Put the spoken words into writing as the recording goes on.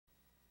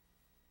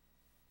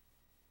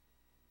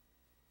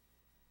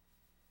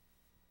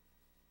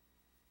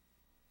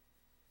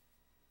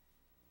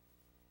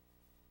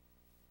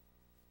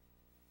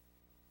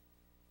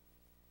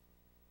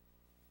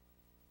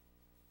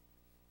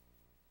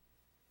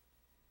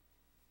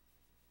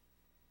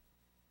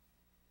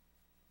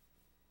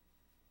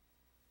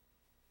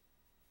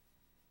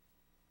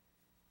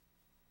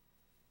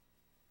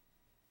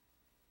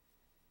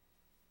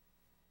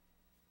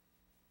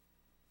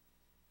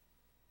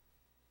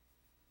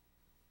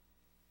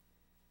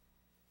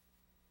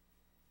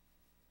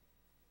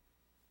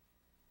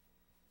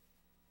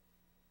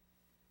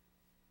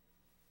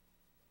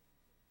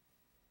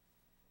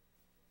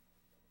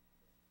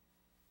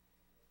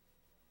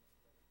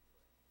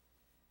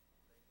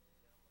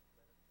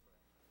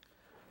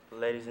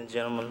Ladies and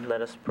gentlemen,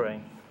 let us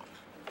pray.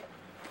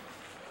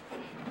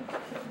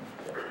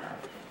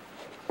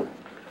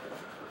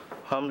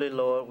 Humbly,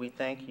 Lord, we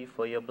thank you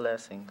for your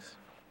blessings.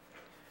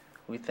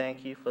 We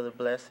thank you for the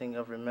blessing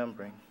of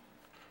remembering.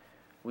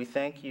 We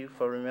thank you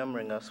for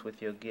remembering us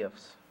with your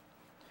gifts.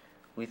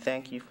 We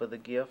thank you for the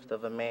gift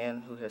of a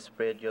man who has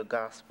spread your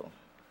gospel.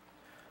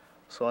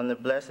 So in the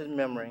blessed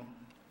memory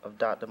of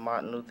Dr.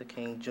 Martin Luther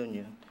King,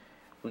 Jr.,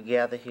 we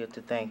gather here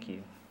to thank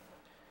you.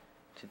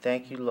 To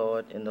thank you,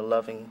 Lord, in the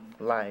loving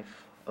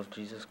life of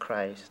Jesus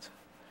Christ,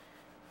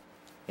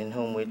 in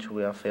whom which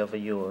we are forever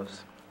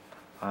yours.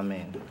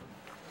 Amen.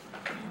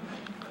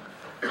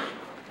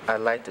 I'd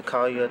like to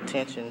call your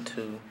attention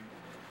to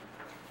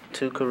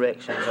two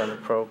corrections on the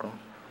program.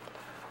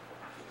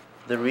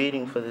 The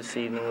reading for this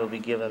evening will be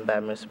given by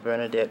Ms.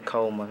 Bernadette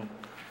Coleman,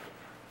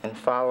 and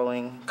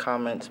following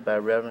comments by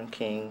Reverend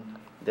King,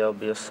 there will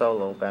be a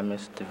solo by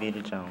Ms.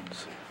 Davida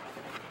Jones.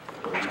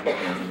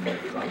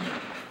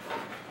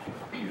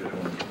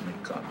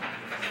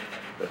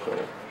 That's all.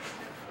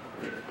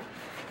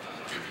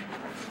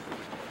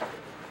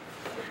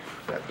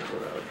 That's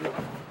what I'll do.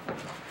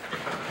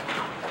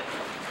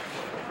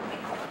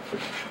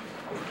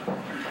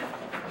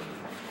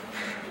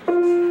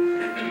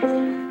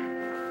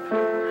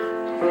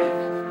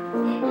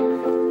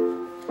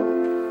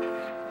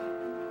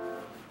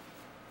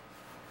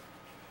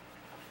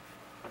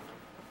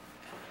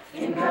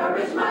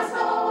 Encourage my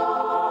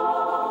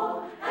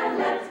soul and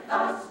let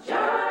us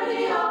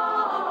journey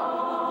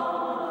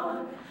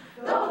on.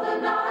 Though the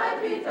night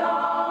be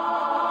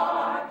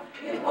dark,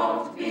 it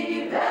won't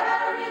be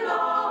very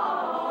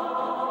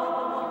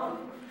long.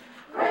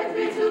 Praise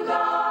be to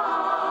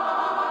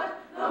God,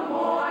 the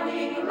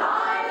morning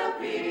light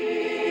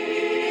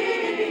appears.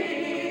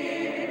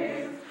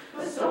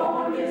 The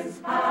storm is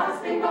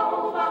passing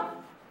over.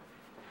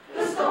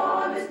 The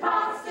storm is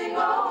passing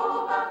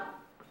over.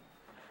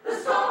 The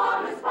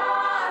storm is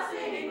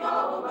passing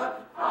over,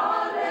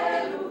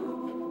 hallelujah.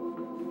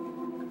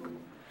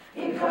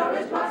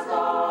 Encourage my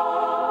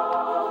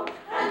soul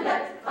and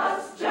let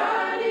us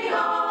journey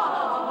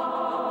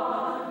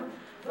on.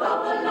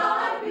 Though the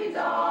night be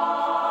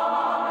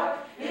dark,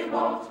 it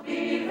won't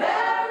be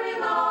very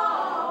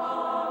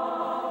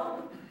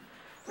long.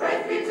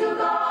 Praise be to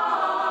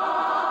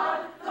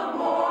God, the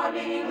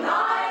morning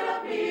light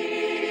appears.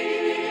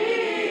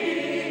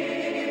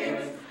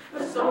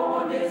 The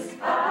storm is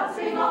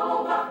passing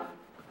over.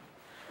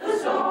 The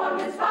storm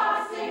is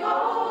passing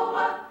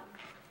over.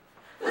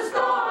 The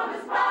storm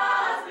is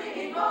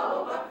passing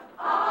over.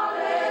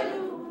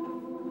 Hallelujah.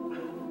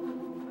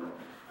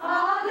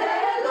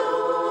 Hallelujah.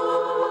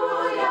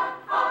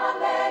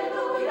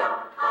 Hallelujah.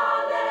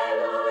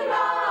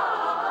 Hallelujah.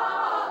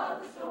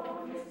 The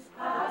storm is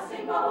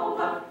passing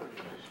over.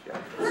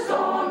 The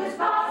storm is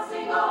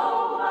passing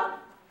over.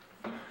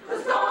 The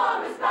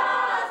storm is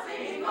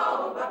passing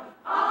over.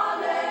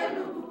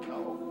 Hallelujah.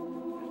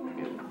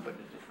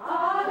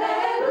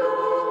 Hallelujah,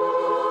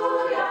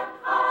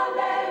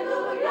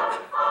 hallelujah,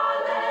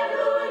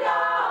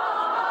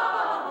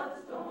 hallelujah. The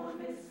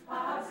storm is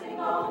passing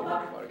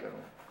over.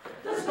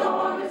 The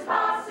storm is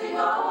passing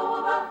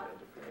over.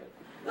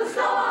 The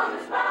storm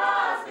is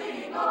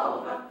passing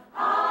over.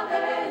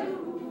 Hallelujah.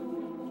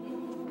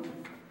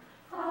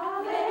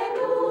 Hallelujah,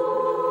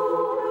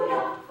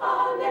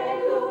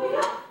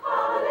 hallelujah,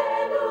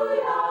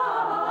 hallelujah.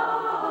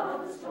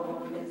 The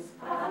storm is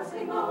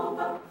passing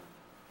over.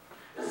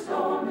 The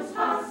storm is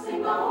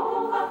passing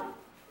over.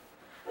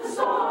 The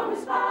storm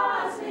is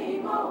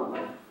passing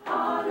over.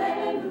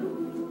 Hallelujah.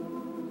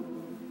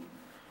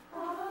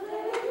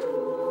 Hallelujah.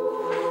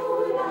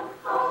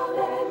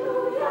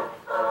 Hallelujah.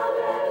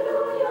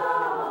 Hallelujah.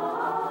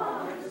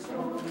 The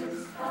storm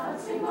is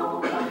passing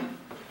over.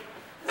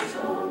 The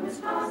storm is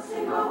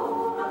passing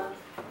over.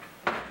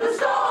 The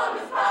storm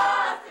is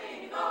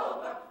passing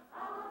over.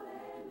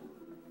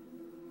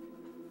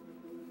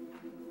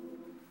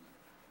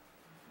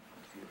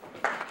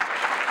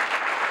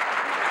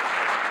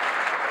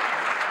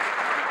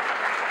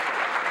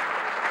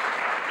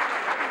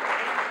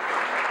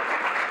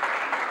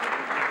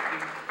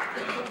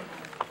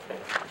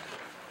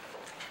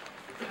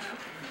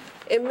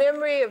 In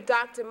memory of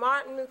Dr.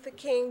 Martin Luther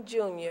King,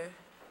 Jr.,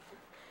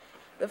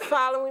 the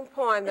following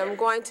poem that I'm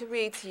going to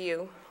read to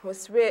you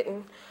was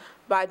written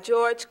by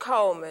George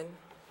Coleman,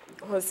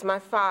 who was my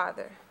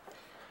father.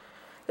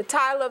 The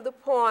title of the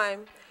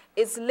poem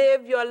is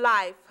Live Your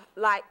Life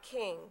Like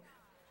King.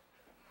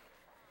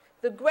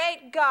 The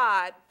great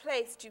God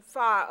placed you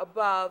far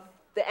above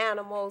the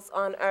animals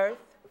on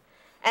earth,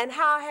 and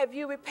how have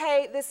you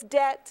repaid this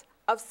debt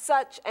of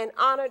such an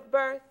honored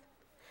birth?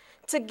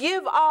 To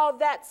give all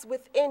that's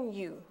within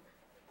you,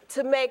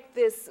 to make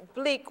this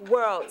bleak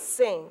world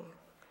sing.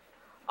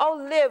 Oh,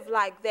 live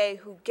like they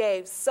who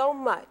gave so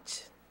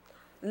much.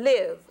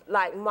 Live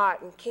like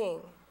Martin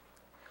King.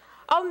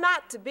 Oh,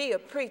 not to be a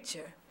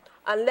preacher,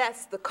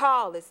 unless the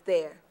call is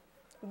there.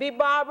 Be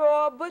barber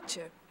or a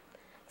butcher,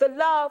 the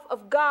love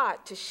of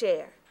God to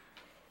share,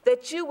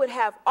 that you would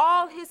have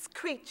all his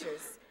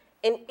creatures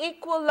in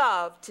equal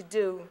love to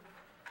do.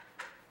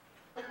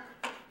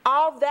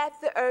 all that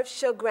the earth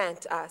shall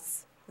grant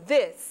us,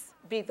 this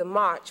be the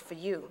march for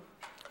you.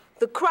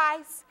 The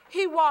Christ,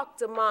 he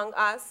walked among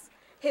us,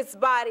 his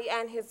body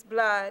and his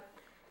blood,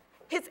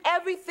 his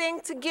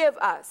everything to give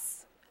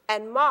us,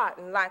 and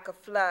Martin, like a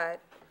flood,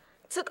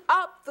 took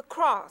up the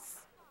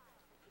cross,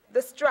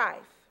 the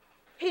strife.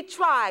 He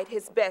tried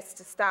his best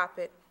to stop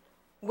it.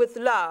 With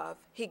love,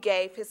 he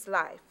gave his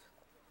life.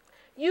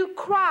 You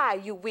cry,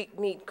 you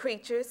weak-kneed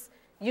creatures.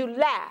 You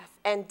laugh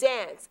and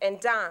dance and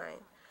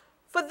dine.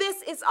 For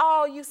this is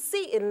all you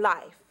see in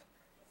life,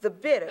 the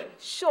bitter,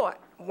 short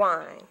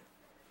wine.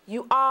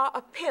 You are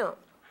a pimp,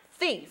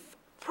 thief,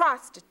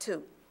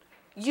 prostitute.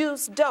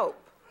 Use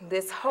dope,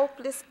 this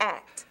hopeless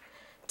act,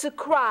 to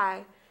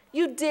cry,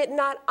 you did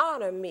not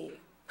honor me.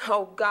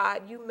 Oh,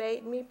 God, you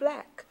made me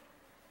black.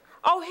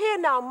 Oh, hear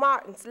now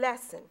Martin's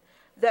lesson,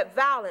 that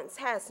violence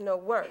has no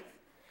worth.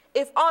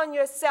 If on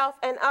yourself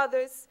and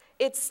others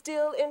it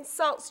still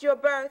insults your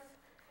birth,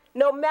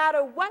 no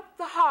matter what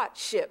the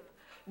hardship,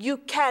 you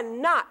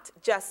cannot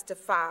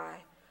justify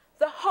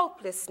the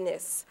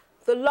hopelessness,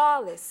 the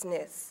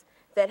lawlessness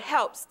that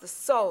helps the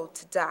soul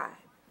to die.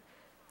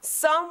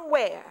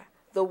 Somewhere,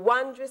 the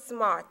wondrous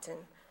Martin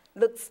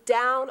looks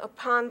down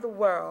upon the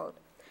world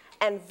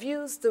and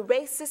views the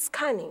racist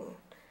cunning,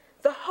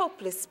 the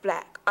hopeless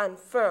black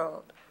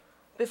unfurled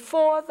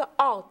before the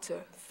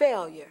altar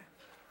failure.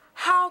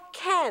 How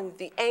can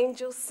the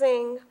angels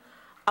sing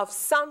of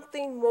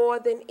something more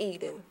than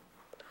Eden?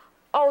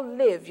 Oh,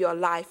 live your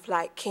life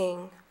like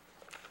king.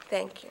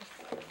 Thank you.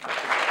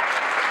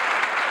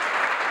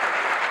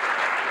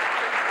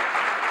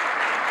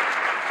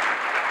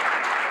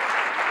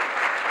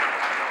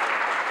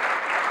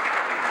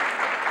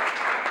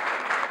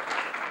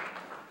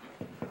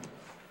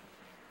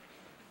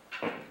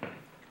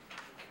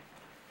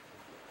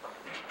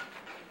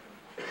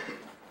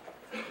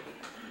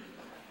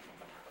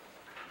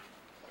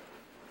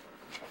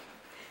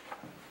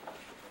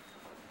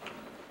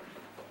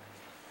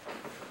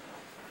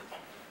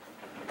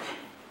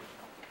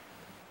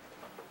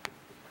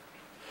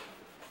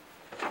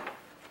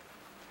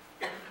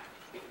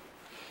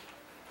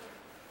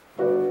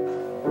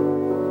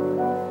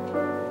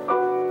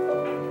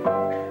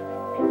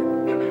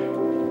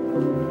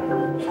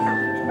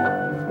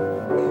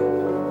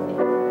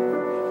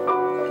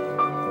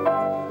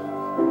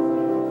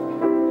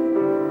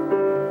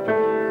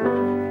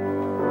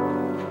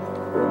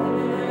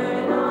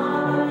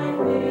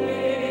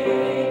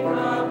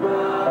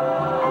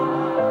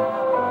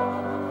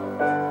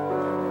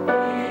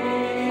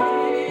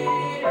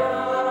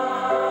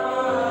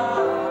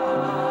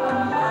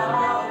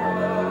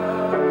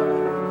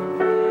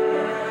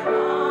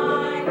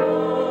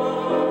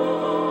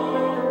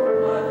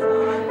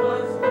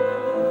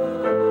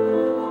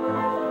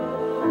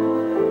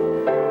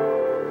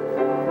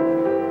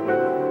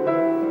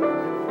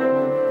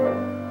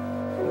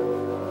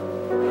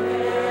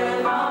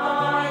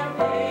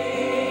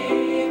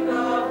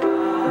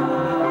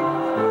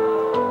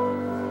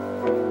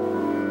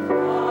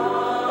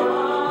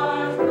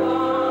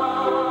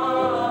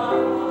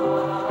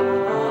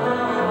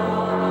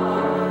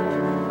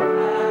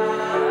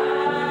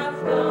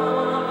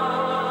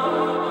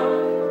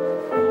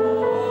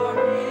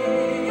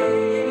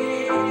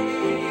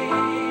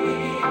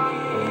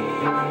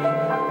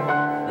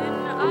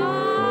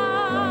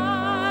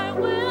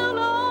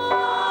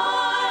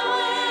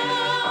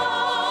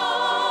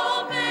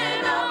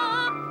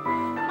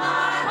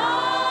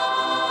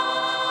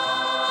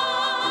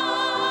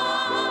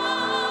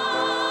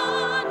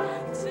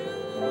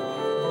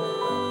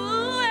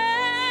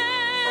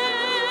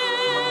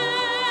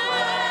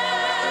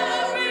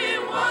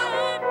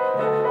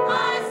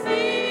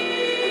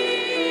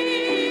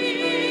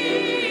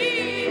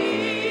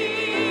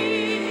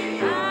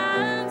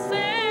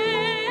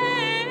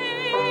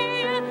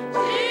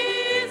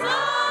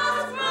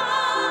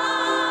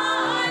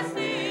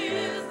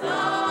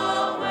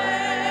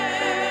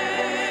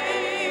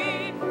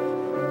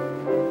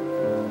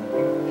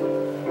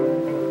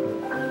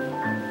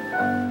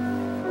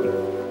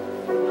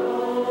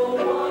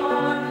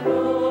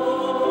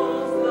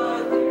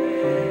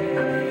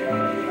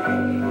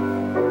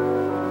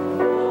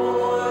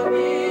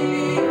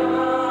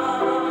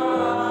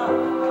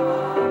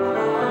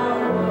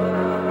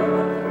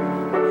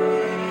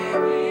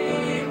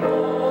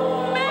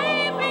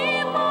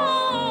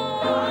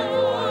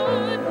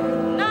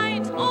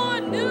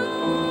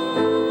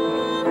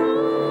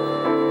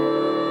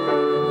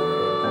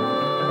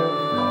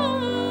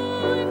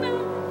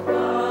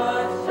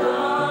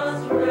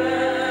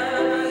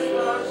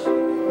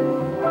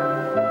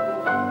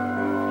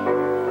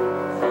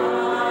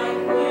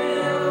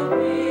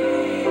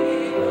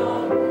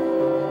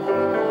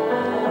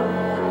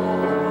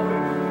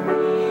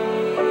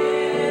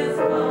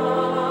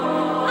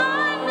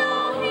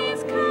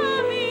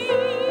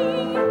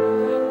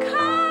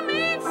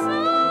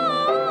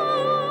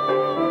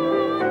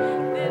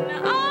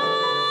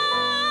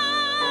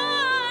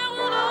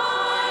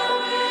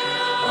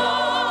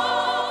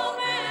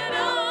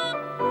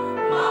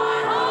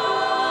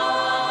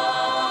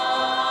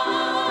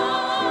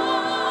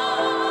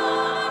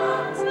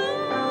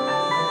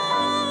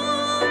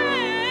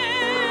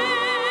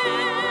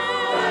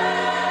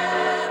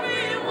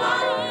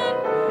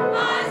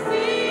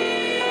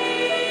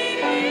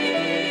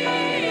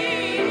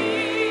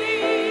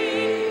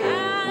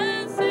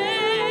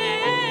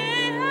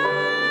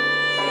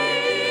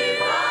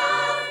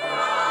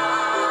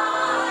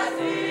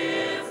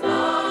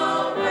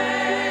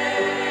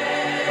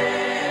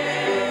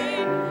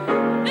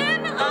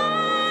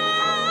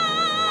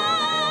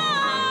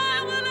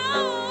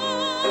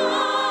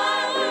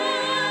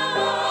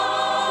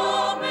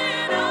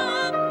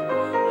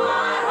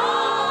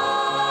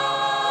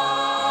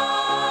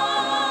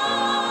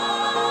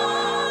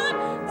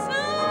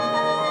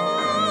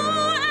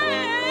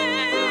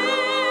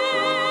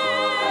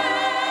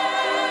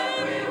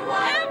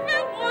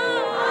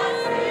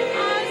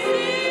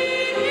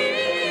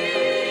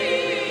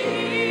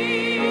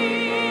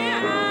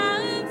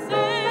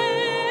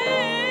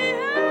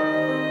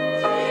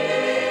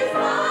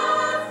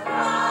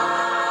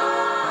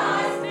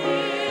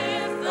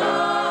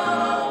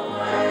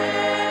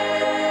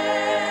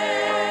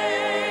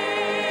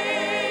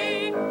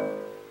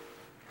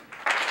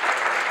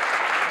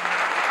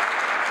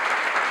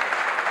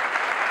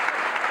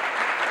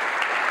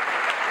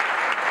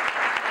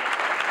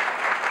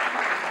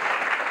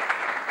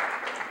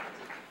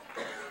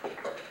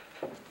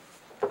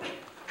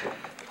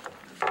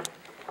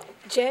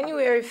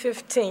 January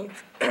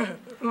 15th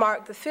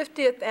marked the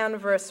 50th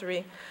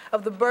anniversary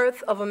of the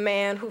birth of a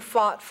man who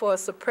fought for a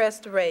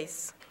suppressed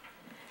race.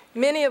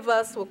 Many of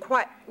us were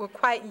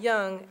quite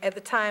young at the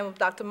time of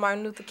Dr.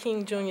 Martin Luther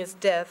King Jr.'s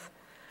death,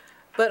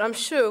 but I'm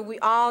sure we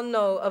all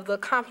know of the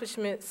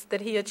accomplishments that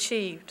he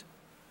achieved,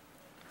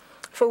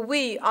 for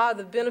we are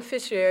the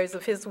beneficiaries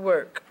of his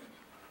work.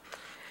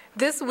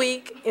 This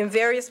week, in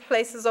various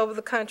places over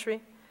the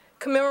country,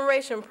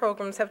 commemoration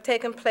programs have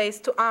taken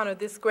place to honor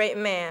this great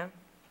man.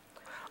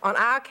 On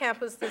our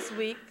campus this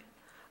week,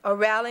 a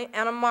rally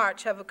and a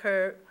march have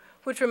occurred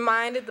which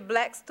reminded the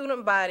black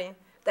student body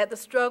that the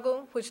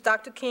struggle which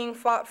Dr. King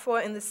fought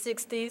for in the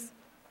 60s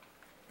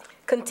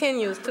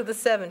continues to the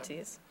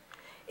 70s.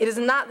 It is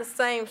not the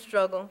same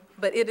struggle,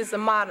 but it is a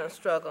modern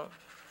struggle.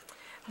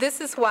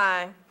 This is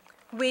why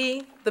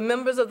we, the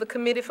members of the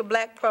Committee for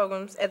Black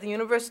Programs at the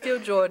University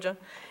of Georgia,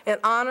 in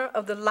honor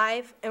of the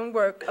life and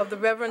work of the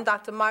Reverend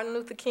Dr. Martin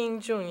Luther King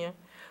Jr.,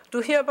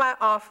 do hereby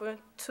offer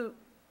to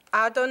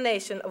our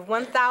donation of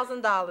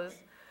 $1,000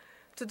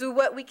 to do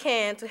what we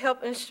can to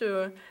help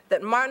ensure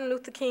that Martin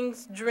Luther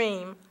King's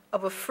dream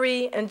of a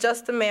free and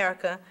just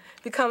America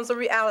becomes a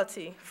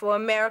reality for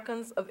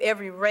Americans of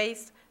every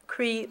race,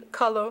 creed,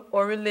 color,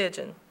 or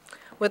religion.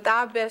 With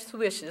our best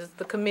wishes,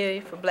 the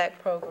Committee for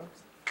Black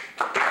Programs.